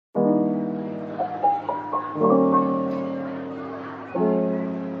So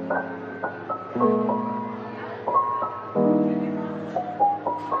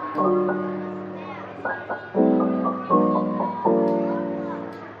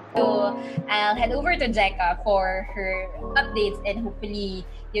I'll head over to Jeka for her updates and hopefully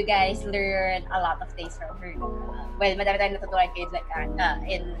you guys learn a lot of things from her. Well, madami tayong natutunan kay Jeka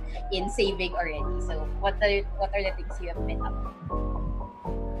in saving already. So what are the things you have been up to?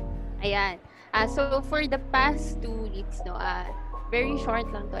 Ayan. So for the past 2 weeks, no, very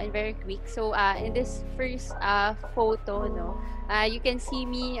short lang to and very quick. So in this first photo, no, you can see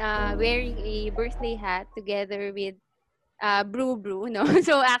me wearing a birthday hat together with Brew Brew, no.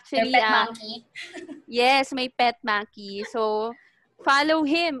 So Your actually, pet monkey? yes, my pet monkey. So follow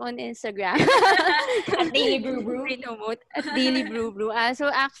him on Instagram. At Daily Brew Brew? Promote at Daily Brew Brew.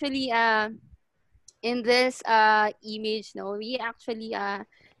 So actually, in this image, no, we actually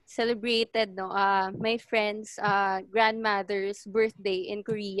celebrated my friend's grandmother's birthday in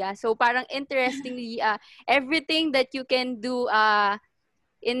Korea. So parang interestingly, everything that you can do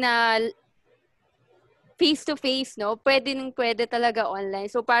in a face to face, no, pwede talaga online.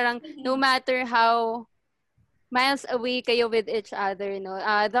 So parang no matter how miles away kayo with each other, no,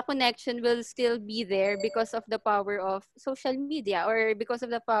 the connection will still be there because of the power of social media or because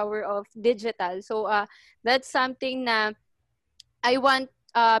of the power of digital. So that's something na I want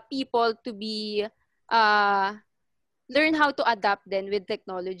people to be uh, learn how to adapt then with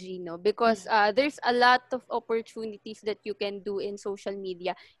technology, no, because there's a lot of opportunities that you can do in social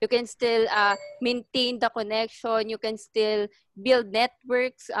media. You can still maintain the connection, you can still build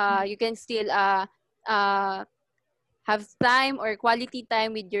networks, you can still uh, have time or quality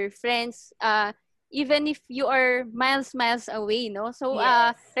time with your friends, even if you are miles away, no. So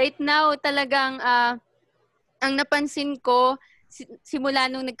Yes. right now talagang ang napansin ko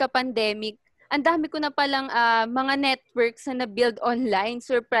simula nung nagka-pandemic, ang dami ko na palang mga networks na na-build online,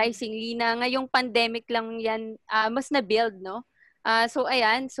 surprisingly, na ngayong pandemic lang yan mas na-build, no. So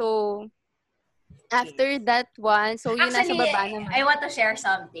ayan, so after that one, so yung nasa Actually, baba naman. I want to share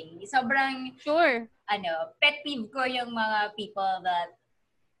something. Sobrang, Sure. pet peeve ko yung mga people that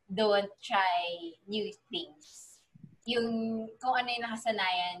don't try new things. Yung kung ano yung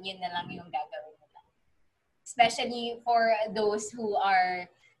nakasanayan, yun na lang yung gagawin nila. Especially for those who are,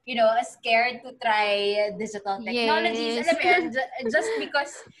 scared to try digital technologies. Yes. Alam mo yun, just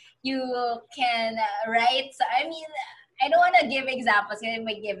because you can write. So, I mean, I don't wanna give examples kasi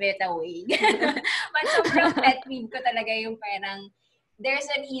may give it away. But sobrang pet peeve ko talaga yung parang there's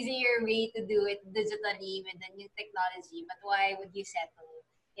an easier way to do it digitally with the new technology, but why would you settle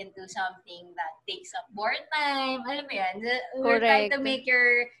into something that takes up more time? Alam mo yan, we're trying to Correct. make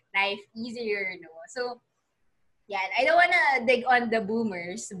your life easier, no? So, yeah, I don't wanna dig on the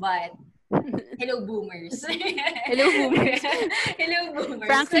boomers, but hello boomers. Hello, boomers. Hello boomers.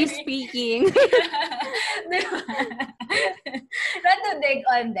 Frankly speaking. Not to dig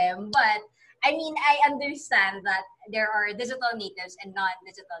on them, but I mean, I understand that there are digital natives and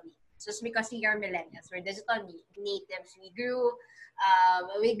non-digital natives. Just because we are millennials, we're digital natives. We grew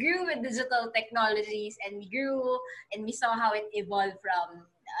with digital technologies, and we saw how it evolved from,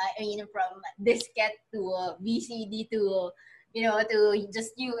 from diskette to VCD to, to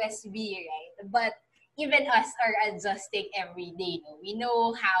just USB, right? But even us are adjusting every day. No? We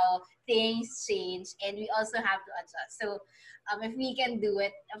know how things change, and we also have to adjust. So, if we can do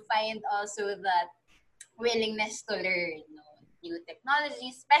it, find also that willingness to learn, no, new technology,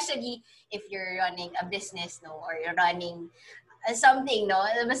 especially if you're running a business, no, or you're running something, no,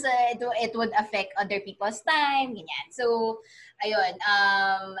 basta it would affect other people's time, ganyan. So, ayun,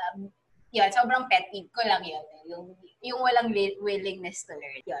 yun, sobrang pet peeve ko lang yun. Yung walang willingness to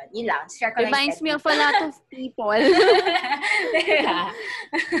learn. Yun lang. Share ko lang Reminds me of a lot of people. Yeah.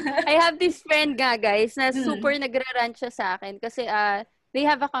 I have this friend guys, na super nagra-rant siya sa akin kasi they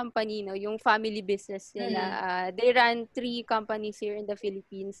have a company, no, yung family business nila. They run 3 companies here in the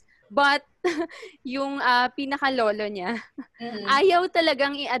Philippines. But yung pinaka-lolo niya, ayaw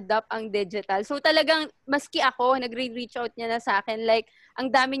talagang i-adopt ang digital. So talagang maski ako, nagre-reach out niya na sa akin, like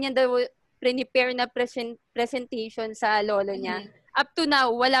ang dami niya daw prepare na presentation sa lolo niya. Up to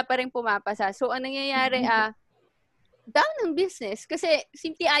now, wala pa rin pumapasa. So ang nangyayari, down ng business. Kasi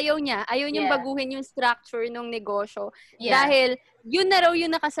simply ayaw niya. Ayaw niyang baguhin yung structure ng negosyo. Yeah. Dahil yun na raw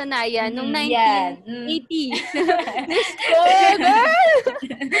yung nakasanayan nung 1980s. Diyos ko, girl!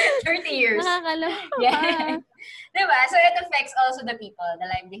 30 years. Nakakaloka. Yeah. Diba? So it affects also the people, the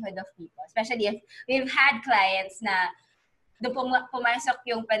livelihood of people. Especially if we've had clients na doon pumasok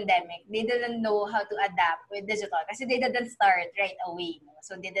yung pandemic, they didn't know how to adapt with digital kasi they didn't start right away. No?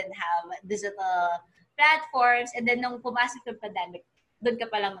 So they didn't have digital platforms, and then nung pumasok yung pandemic, doon ka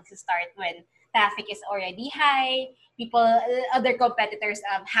palang mag-start when traffic is already high, people, other competitors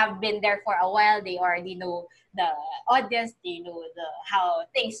have been there for a while, they already know the audience, they know how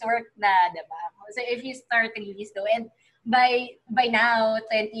things work na, diba? So if you start really slow, and by now,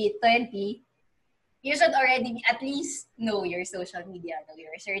 2020, you should already at least know your social media, know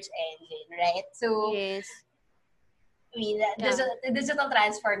your search engine, right? So, Yes. I mean, digital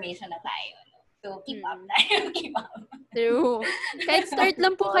transformation na tayo. No? So, keep up tayo. Keep up. True. Kahit start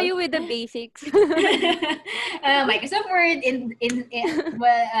lang po kayo with the basics. Microsoft Word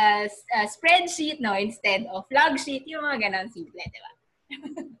spreadsheet, no, instead of log sheet, yung mga ganun simple, di ba?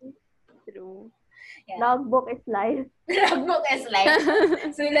 True. Yeah. Logbook is life. Logbook is life.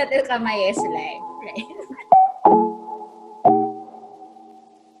 Sulat el kamay is life. Right?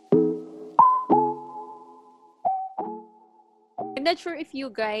 I'm not sure if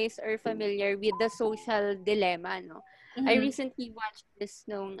you guys are familiar with the social dilemma, no? Mm-hmm. I recently watched this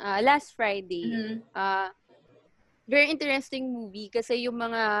nung last Friday. Mm-hmm. Very interesting movie kasi yung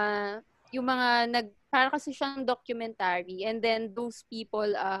mga para kasi siyang documentary, and then those people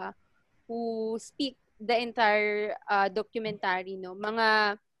who speak the entire documentary, no,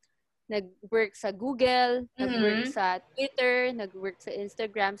 mga nag-work sa Google, nag-work sa Twitter, nag-work sa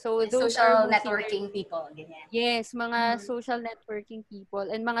Instagram. So those social networking people, ganyan. Yes, mga social networking people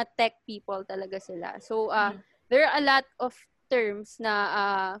and mga tech people talaga sila. So there are a lot of terms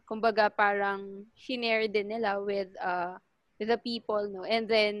na kumbaga parang shinare din nila with the people, no.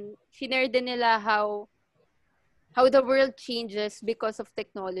 And then shinare din nila how the world changes because of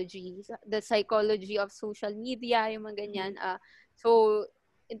technology, the psychology of social media, yung mga ganyan. So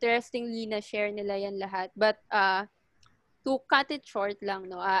interestingly na share nila yan lahat. But to cut it short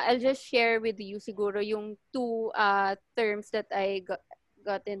lang, no, I'll just share with you siguro yung two terms that I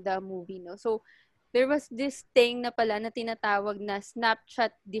got in the movie, no. So there was this thing na pala na tinatawag na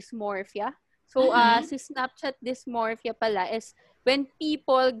Snapchat dysmorphia. So si Snapchat dysmorphia pala is when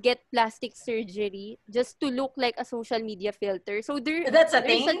people get plastic surgery just to look like a social media filter. So that's a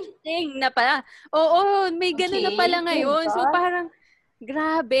there's thing? such thing na pala. Oo, may ganun na pala ngayon. So parang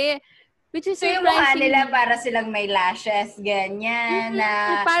grabe. Which is so yung mukha nila para silang may lashes, ganyan.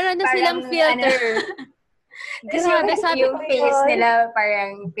 Para na silang filter. Grabe, sabi yung face nila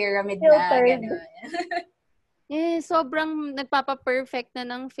parang pyramid na, gano'n. Sobrang nagpapa-perfect na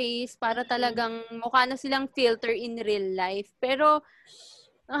ng face para talagang mukha na silang filter in real life. Pero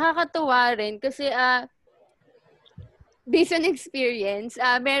nakakatuwa rin kasi based on experience,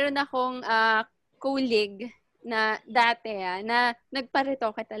 meron akong colleague na dati na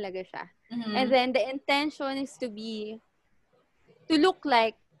nagparetoke talaga siya. And then the intention is to look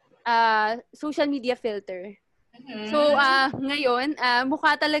like social media filter. So ngayon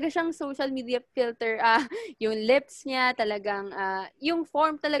mukha talaga siyang social media filter. Yung lips niya talagang yung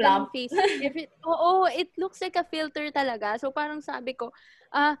form talaga ng face. It looks like a filter talaga. So parang sabi ko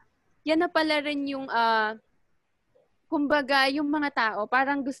yan na pala rin yung kumbaga yung mga tao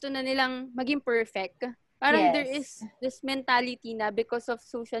parang gusto na nilang maging perfect. Parang there is this mentality na because of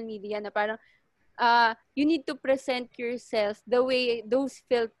social media na parang you need to present yourself the way those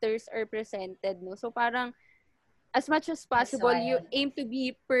filters are presented, no? So parang as much as possible, you aim to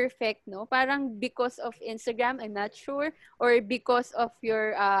be perfect, no? Parang because of Instagram, I'm not sure, or because of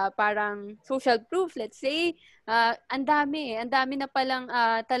your parang social proof, let's say, ang dami na palang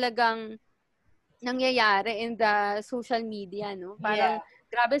talagang nangyayari in the social media, no? Parang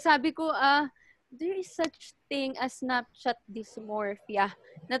grabe, sabi ko there is such thing as Snapchat dysmorphia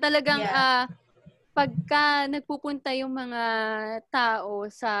na talagang pagka nagpupunta yung mga tao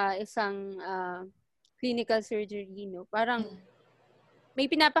sa isang clinical surgery, no, parang may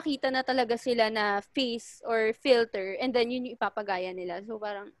pinapakita na talaga sila na face or filter and then yun yung ipapagaya nila. So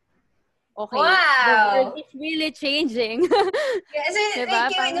parang okay, the world is really changing. Diba?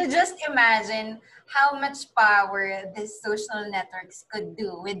 Can you just imagine how much power these social networks could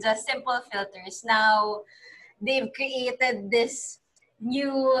do with just simple filters? Now, they've created this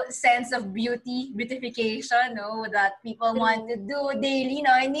new sense of beautification, no, that people want to do daily, no?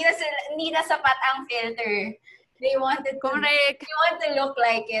 Hindi na sapat ang filter. They want to look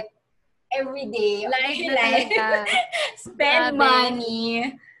like it every day. Like spend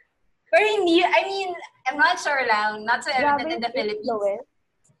money. Pero hindi, I mean, I'm not sure lang, not so evident in the Philippines.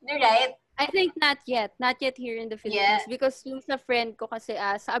 Right? I think not yet here in the Philippines because yung sa friend ko kasi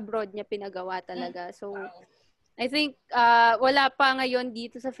sa abroad niya pinagawa talaga. So I think wala pa ngayon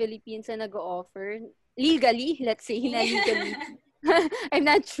dito sa Philippines na nag-o-offer legally, let's say na legally. I'm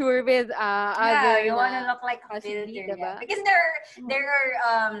not sure with other you wanna look like a filter, diba? Because there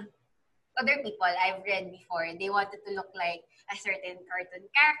are other people I've read before, they wanted to look like a certain cartoon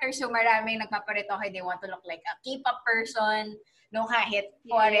character. So maraming nagpaparito, okay, they want to look like a K-pop person, no, kahit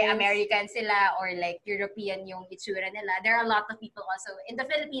kuwari Yes. American sila or like European yung itsura nila. There are a lot of people also. In the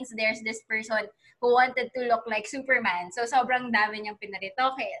Philippines, there's this person who wanted to look like Superman. So sobrang dami niyang pinarito.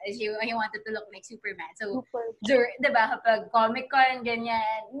 Okay, he wanted to look like Superman. So, diba, kapag Comic-Con,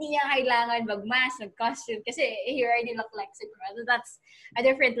 ganyan, hindi niya kailangan mag-mask, mag-costume, kasi he already look like Superman. So that's a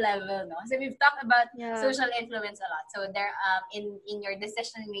different level, no? So we've talked about social influence a lot. So there, in your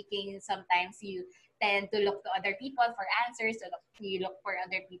decision making, sometimes you tend to look to other people for answers. So you look for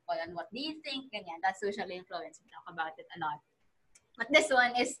other people and what they think. Ganyan. That's social influence. We talk about it a lot. But this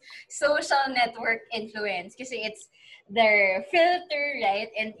one is social network influence kasi it's their filter,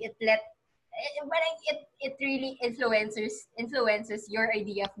 right? And it really influences your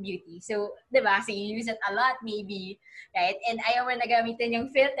idea of beauty. So, diba? So you use it a lot maybe, right? And ayaw mo na gamitin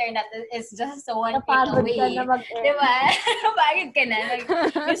yung filter that is just so one click away. Diba? Napagod ka na. Like,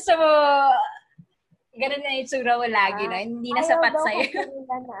 gusto mo, ganun na itsura mo lagi, no? Hindi na sapat sa'yo.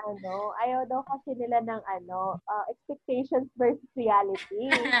 Ayaw daw kasi nila ng expectations versus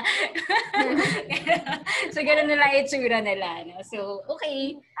reality. So, ganun nila itsura nila, no? So,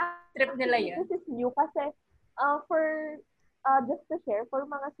 okay. Trip nila yun. This is new kasi for just to share, for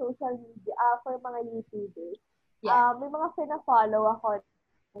mga social media, for mga YouTubers, may mga pina-follow ako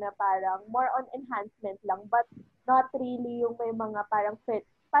na parang more on enhancement lang, but not really yung may mga parang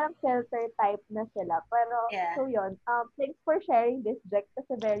filter type na sila. Pero, so yun. Thanks for sharing this, Jack,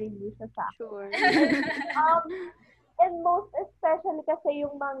 kasi very new siya sa akin. Sure. And most especially kasi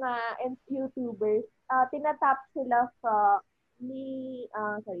yung mga YouTubers, tinatap sila from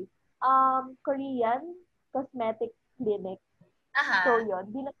Korean cosmetic clinic. So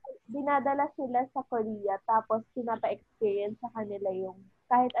yun, dinadala sila sa Korea, tapos pinapa-experience sa kanila yung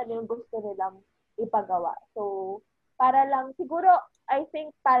kahit ano yung gusto nilang ipagawa. So, para lang, siguro, I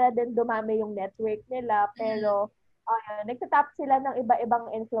think, para din dumami yung network nila, pero, nagtatap sila ng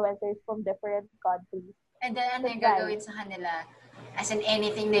iba-ibang influencers from different countries. And then, ano yung gagawin sa kanila? As in,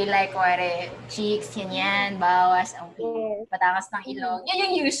 anything they like, kuwari, cheeks, yan, bawas, patakas ng ilong.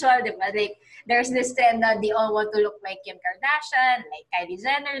 Yan yung usual, di ba? Like, there's this trend that they all want to look like Kim Kardashian, like Kylie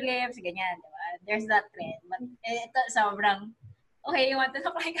Jenner lips, ganyan, di ba? There's that trend. But ito, sobrang, okay, you want to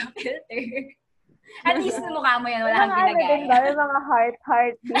look like a filter. At least na mukha mo yan, wala kang ginagaya. May mga heart.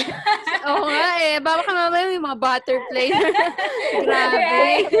 Oo nga eh. Baka mamaya may mga butterfly.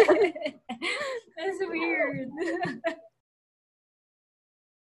 Grabe. That's weird.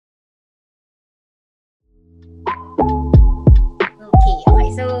 Okay.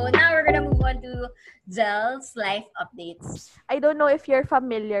 So now we're gonna move on to Zel's life updates. I don't know if you're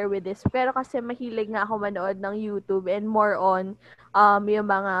familiar with this, pero kasi mahilig nga ako manood ng YouTube and more on yung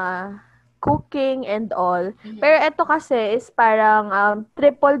mga cooking and all. Mm-hmm. Pero ito kasi is parang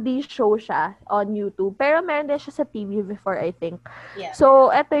Triple D show siya on YouTube. Pero meron din siya sa TV before, I think. Yeah. So,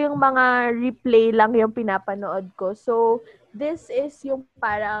 ito yung mga replay lang yung pinapanood ko. So, this is yung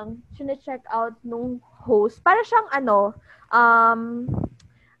parang sine-check out nung host. Para siyang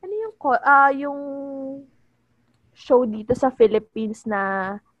yung show dito sa Philippines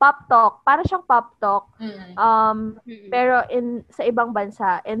na Pop Talk. Para siyang Pop Talk. Pero sa ibang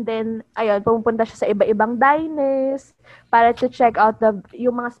bansa. And then, ayun, pumupunta siya sa iba-ibang diners para to check out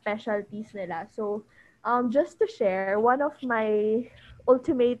yung mga specialties nila. So, just to share, one of my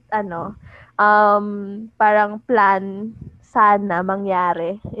ultimate, parang plan sana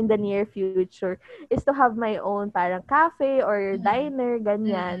mangyari in the near future is to have my own parang cafe or diner,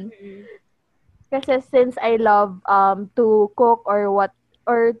 ganyan. Kasi since I love to cook or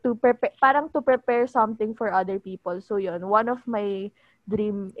to prepare something for other people. So yun, one of my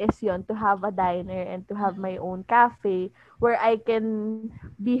dream is yun, to have a diner and to have my own cafe where I can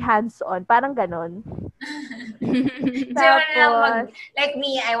be hands-on. Parang ganon. Tapos, like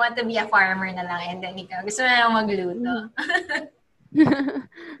me, I want to be a farmer na lang and then ikaw, gusto mo na lang magluto.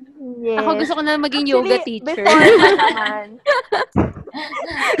 Yes. Ako gusto ko na maging yoga teacher. Before naman.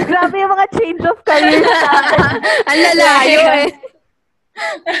 Grabe yung mga change of career sa akin. Ang lalayo eh.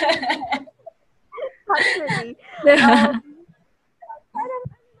 Actually, parang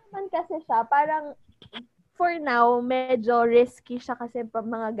naman kasi siya, parang for now, medyo risky siya kasi pa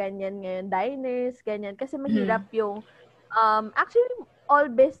mga ganyan ngayon, diners, ganyan. Kasi mahirap yung, actually,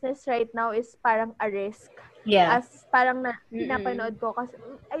 all business right now is parang a risk. Yeah. As parang pinapanood ko. Kasi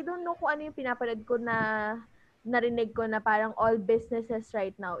I don't know kung ano yung pinapanood ko na narinig ko na parang all businesses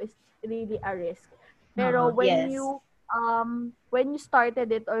right now is really a risk. Pero when you started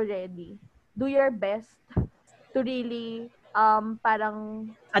it already, do your best to really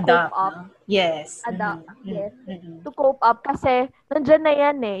parang Adapt, cope up. no? Yes. Adapt, yes. Mm-hmm. To cope up kasi nandyan na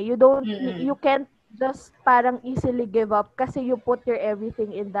yan eh. Mm-hmm. You can't just parang easily give up kasi you put your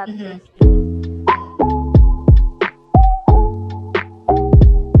everything in that Mm-hmm. first place.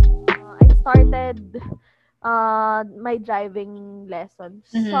 I started my driving lessons.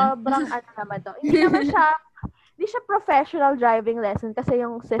 Mm-hmm. Sobrang ano naman to. Hindi siya professional driving lesson kasi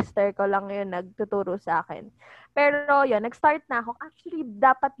yung sister ko lang yun nagtuturo sa akin. Pero yun, nag-start na ako. Actually,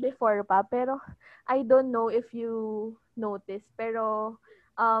 dapat before pa. Pero I don't know if you noticed. Pero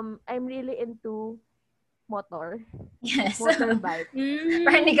I'm really into motor. Yes. Motorbike.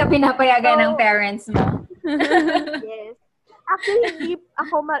 Pero hindi ka pinapayagan ng parents mo. Yes. Actually,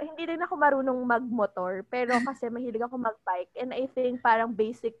 hindi rin ako marunong magmotor, pero kasi mahilig ako magbike. And I think parang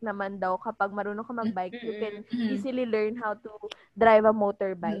basic naman daw kapag marunong ka magbike, you can easily learn how to drive a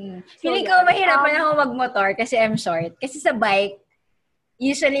motorbike. Feeling ko mahirapan ako magmotor kasi I'm short. Kasi sa bike,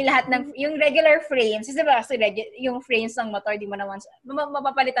 usually lahat ng, yung regular frames, kasi ba kasi yung frames ng motor, di mo naman,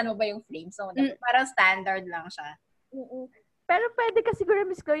 mapapalitan mo ba yung frames? So, parang standard lang siya. Pero pwede ka siguro,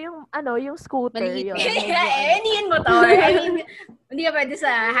 Miss ko, yung scooter. Maliit. Yun. Hindi yun motor. I mean, hindi ka pwede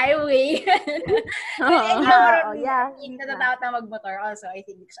sa highway. Hindi natatakot na magmotor. Also, I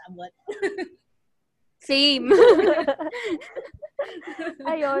think it's abot. Same.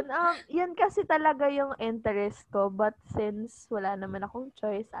 Ayun, yan kasi talaga yung interest ko. But since wala naman akong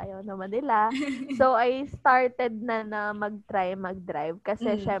choice, ayaw naman nila. So, I started na mag-drive.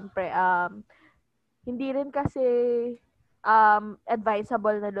 Kasi, syempre, hindi rin kasi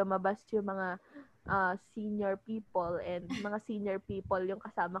advisable na lumabas yung mga senior people and mga senior people yung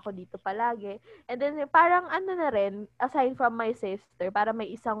kasama ko dito palagi. And then parang ano na rin, aside from my sister, para may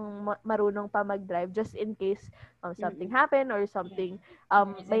isang marunong pa mag-drive just in case something happen or something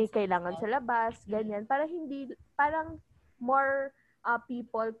may kailangan sa labas, ganyan. Parang more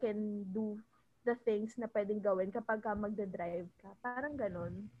people can do the things na pwedeng gawin kapag magda-drive ka. Parang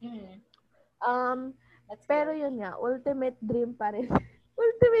ganun. Pero yun nga, ultimate dream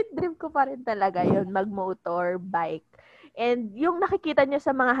ko pa rin talaga yun, mag-motor, bike. And yung nakikita nyo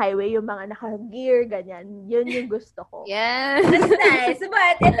sa mga highway, yung mga naka-gear, ganyan, yun yung gusto ko. Yes. That's nice.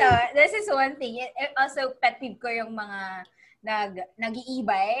 But ito, this is one thing. Also, pet peeve ko yung mga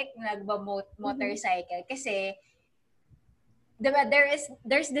nag-e-bike, nagba-motorcycle. Kasi, diba,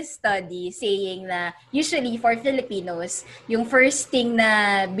 there's this study saying na usually for Filipinos, yung first thing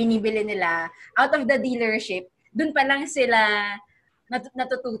na binibili nila out of the dealership, dun pa lang sila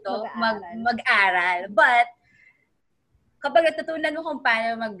natututo mag-aral. But kapag natutunan mo kung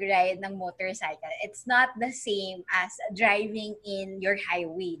paano mag-ride ng motorcycle, it's not the same as driving in your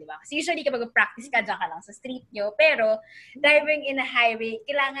highway, di ba? Kasi usually kapag practice ka, dyan ka lang sa street nyo. Pero driving in a highway,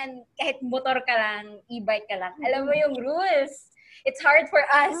 kailangan kahit motor ka lang, e-bike ka lang, alam mo yung rules. It's hard for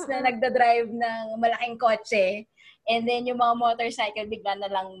us na nagda-drive ng malaking kotse. And then yung mga motorcycle, bigla na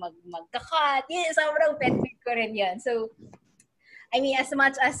lang magkakat. Yun, sobrang pet peeve ko rin yun. So, I mean, as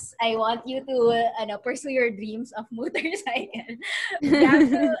much as I want you to pursue your dreams of motorcycle, you have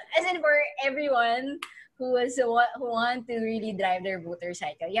to, as in for everyone who want to really drive their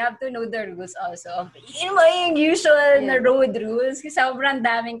motorcycle, you have to know the rules also. Yung usual na road rules. Kasi sobrang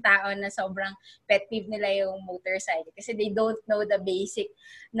daming tao na sobrang pet peeve nila yung motorcycle. Kasi they don't know the basic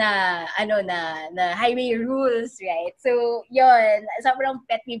na highway rules, right? So, yun. Sobrang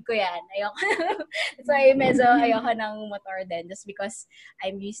pet peeve ko yan. Ayoko. That's why medyo ayoko ng motor din. Just because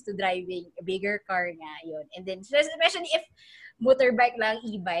I'm used to driving a bigger car nga, yun. And then, especially if motorbike lang,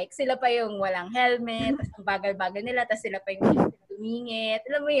 e-bike, sila pa yung walang helmet, tapos ang bagal-bagal nila, tapos sila pa yung tumingit.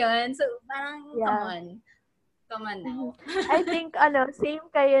 Alam mo yun? So, parang, come on now. I think, same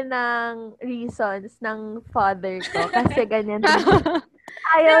kayo ng reasons ng father ko. Kasi ganyan din.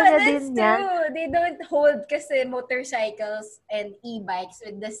 Ayaw niya din niya. That's true. They don't hold kasi motorcycles and e-bikes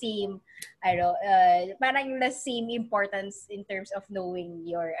with the same, parang the same importance in terms of knowing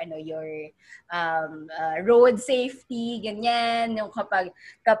your road safety, ganyan. Yung kapag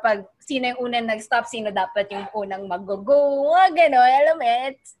sino yung unang nag-stop, sino dapat yung unang mag-go, gano'n. Alam mo,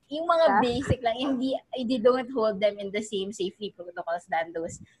 yung mga basic lang, they don't hold them in the same safety protocols than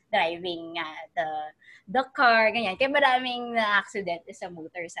those driving the car, ganyan. Kaya maraming na-accident sa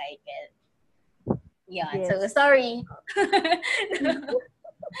motorcycle. Yan. Yes. So, sorry.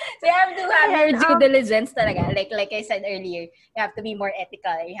 So, you have to have your due diligence talaga. Like I said earlier, you have to be more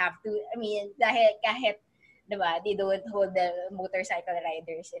ethical. You have to, dahil kahit, diba, they don't hold the motorcycle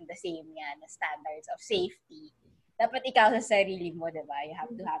riders in the same standards of safety. Dapat ikaw sa sarili mo, diba? You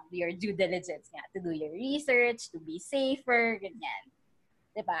have to have your due diligence nga, to do your research, to be safer, ganyan.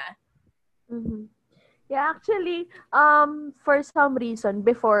 Diba? Mm-hmm. Yeah, actually, for some reason,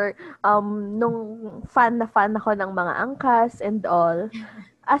 before, nung fan na fan ako ng mga angkas and all,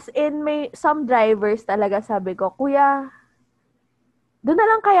 as in, may some drivers talaga sabi ko, Kuya, doon na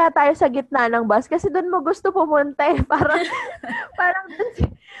lang kaya tayo sa gitna ng bus kasi doon mo gusto pumunta eh. Parang,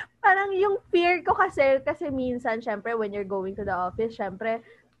 parang yung fear ko kasi minsan, syempre, when you're going to the office, syempre,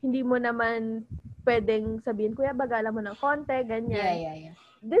 hindi mo naman pwedeng sabihin, Kuya, bagalan mo ng konti, ganyan. Yeah.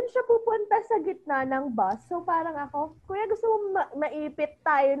 Doon siya pupunta sa gitna ng bus. So, parang ako, Kuya, gusto mo maipit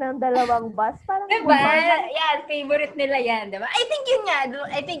tayo ng dalawang bus? Parang, Diba? Yan, favorite nila yan, diba? I think yun nga,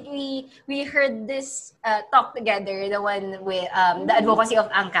 I think we heard this talk together, the one with the advocacy of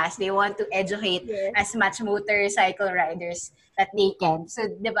Angkas. They want to educate as much motorcycle riders that they can. So,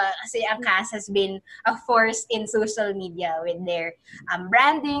 diba, kasi Angkas has been a force in social media with their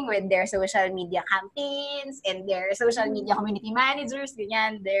branding, with their social media campaigns, and their social media community managers,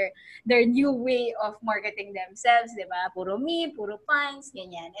 ganyan, their new way of marketing themselves, diba? Puro meme, puro puns,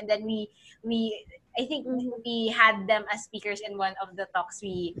 ganyan. And then I think we had them as speakers in one of the talks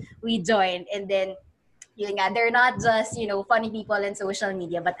we joined, and then yun nga, they're not just, funny people in social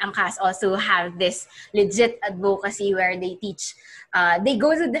media, but Angkas also have this legit advocacy where they teach, they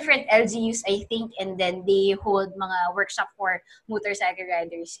go to different LGUs, I think, and then they hold mga workshop for motorcycle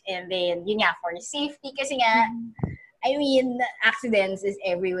riders, and then, yun nga, for safety, kasi nga, I mean, accidents is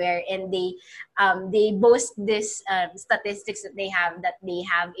everywhere, and they boast this statistics that they have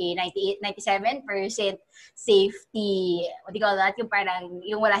a 97% safety. What do you call that? Yung parang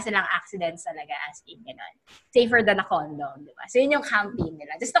yung wala silang accidents talaga, as in ganon. Safer than a condom, di ba? So yun yung campaign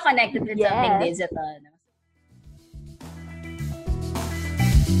nila. Just to connect it with something digital. No?